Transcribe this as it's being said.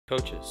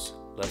Coaches,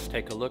 let's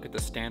take a look at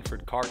the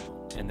Stanford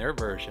Cardinal and their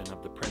version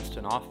of the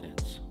Princeton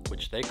Offense,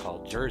 which they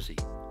call Jersey.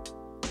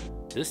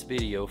 This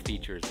video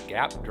features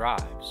gap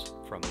drives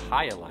from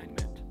high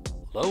alignment,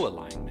 low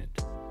alignment,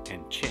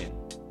 and chin.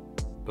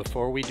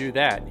 Before we do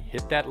that,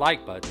 hit that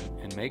like button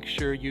and make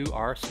sure you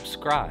are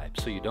subscribed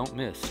so you don't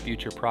miss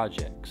future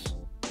projects.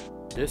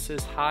 This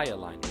is high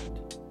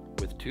alignment,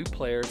 with two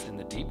players in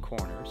the deep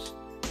corners,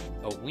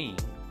 a wing,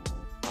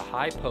 a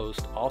high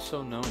post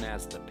also known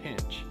as the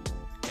pinch,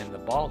 and the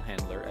ball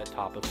handler at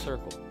top of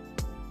circle.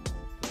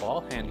 The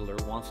ball handler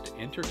wants to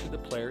enter to the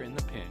player in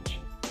the pinch,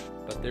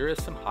 but there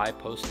is some high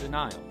post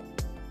denial.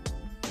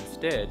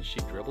 Instead, she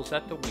dribbles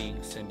at the wing,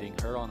 sending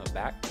her on a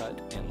back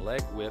cut and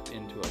leg whip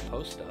into a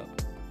post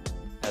up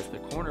as the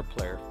corner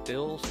player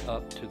fills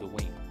up to the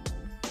wing.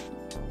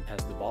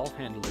 As the ball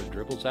handler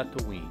dribbles at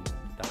the wing,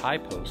 the high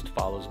post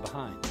follows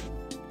behind.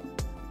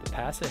 The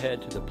pass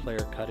ahead to the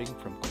player cutting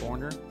from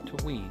corner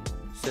to wing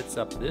sets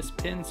up this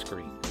pin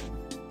screen.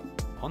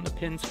 On the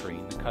pin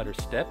screen, the cutter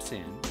steps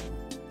in,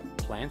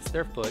 plants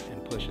their foot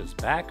and pushes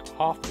back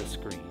off the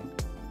screen,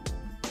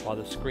 while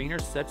the screener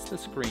sets the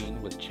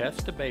screen with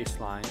chest to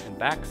baseline and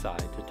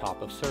backside to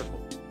top of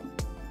circle.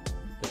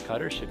 The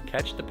cutter should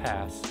catch the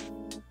pass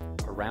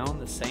around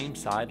the same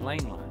side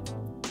lane line.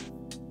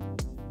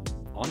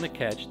 On the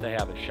catch, they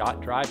have a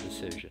shot drive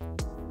decision.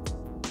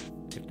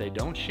 If they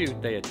don't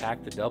shoot, they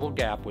attack the double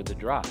gap with the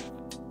drive.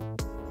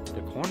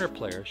 The corner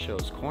player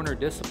shows corner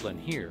discipline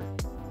here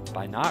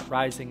by not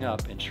rising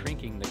up and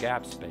shrinking the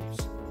gap space.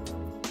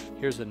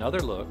 Here's another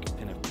look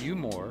and a few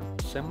more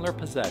similar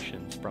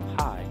possessions from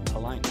high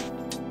alignment.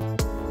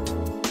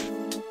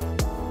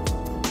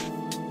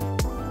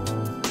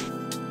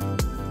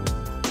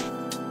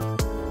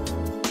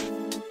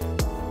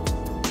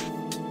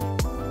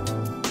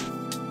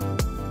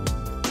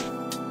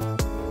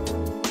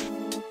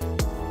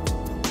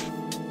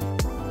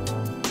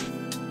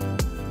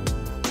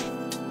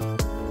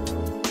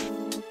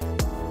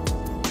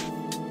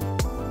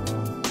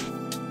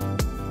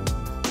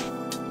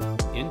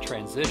 In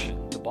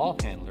transition, the ball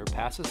handler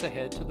passes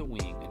ahead to the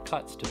wing and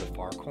cuts to the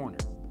far corner.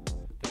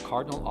 The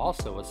Cardinal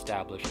also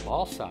established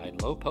ball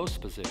side low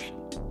post position.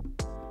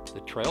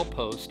 The trail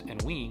post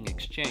and wing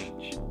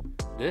exchange.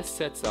 This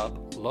sets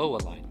up low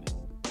alignment.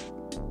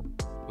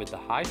 With the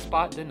high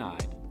spot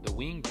denied, the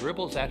wing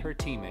dribbles at her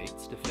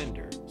teammate's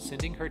defender,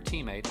 sending her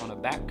teammate on a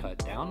back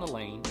cut down the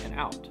lane and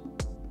out.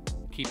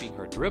 Keeping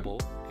her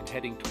dribble and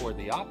heading toward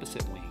the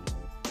opposite wing,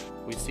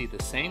 we see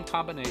the same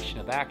combination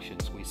of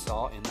actions we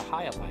saw in the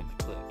high alignment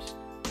clips.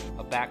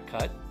 A back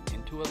cut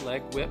into a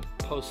leg whip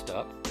post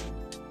up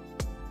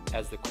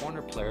as the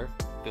corner player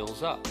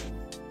fills up.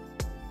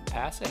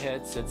 Pass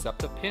ahead sets up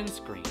the pin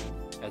screen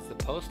as the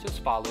post is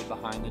followed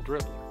behind the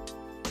dribbler.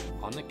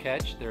 On the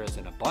catch, there is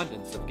an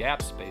abundance of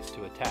gap space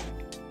to attack.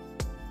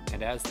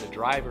 And as the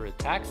driver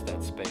attacks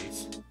that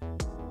space,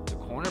 the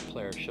corner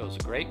player shows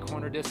great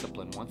corner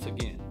discipline once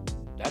again.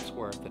 That's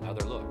worth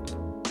another look.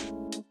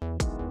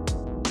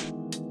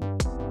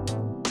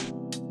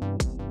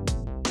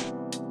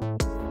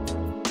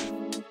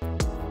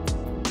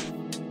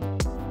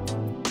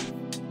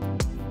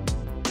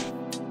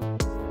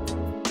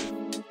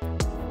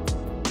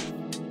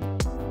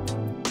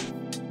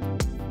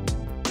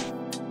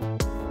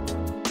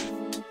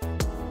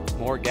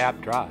 More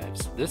gap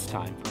drives, this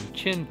time from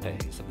chin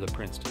phase of the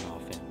Princeton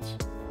offense.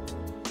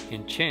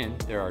 In chin,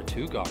 there are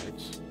two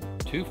guards,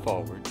 two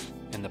forwards,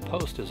 and the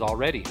post is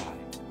already high,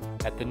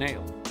 at the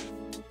nail.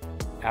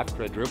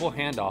 After a dribble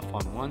handoff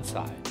on one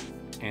side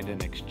and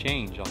an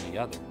exchange on the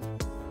other,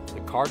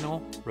 the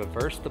Cardinal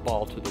reverse the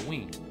ball to the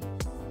wing.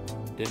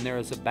 Then there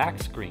is a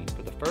back screen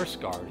for the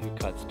first guard who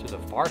cuts to the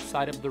far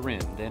side of the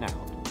rim, then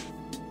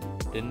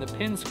out. Then the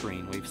pin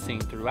screen we've seen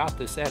throughout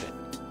this edit.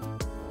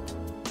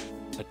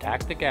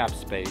 Attack the gap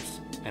space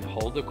and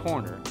hold the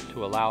corner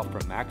to allow for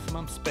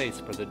maximum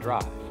space for the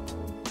drive.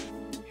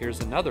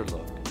 Here's another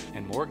look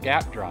and more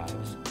gap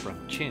drives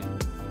from chin.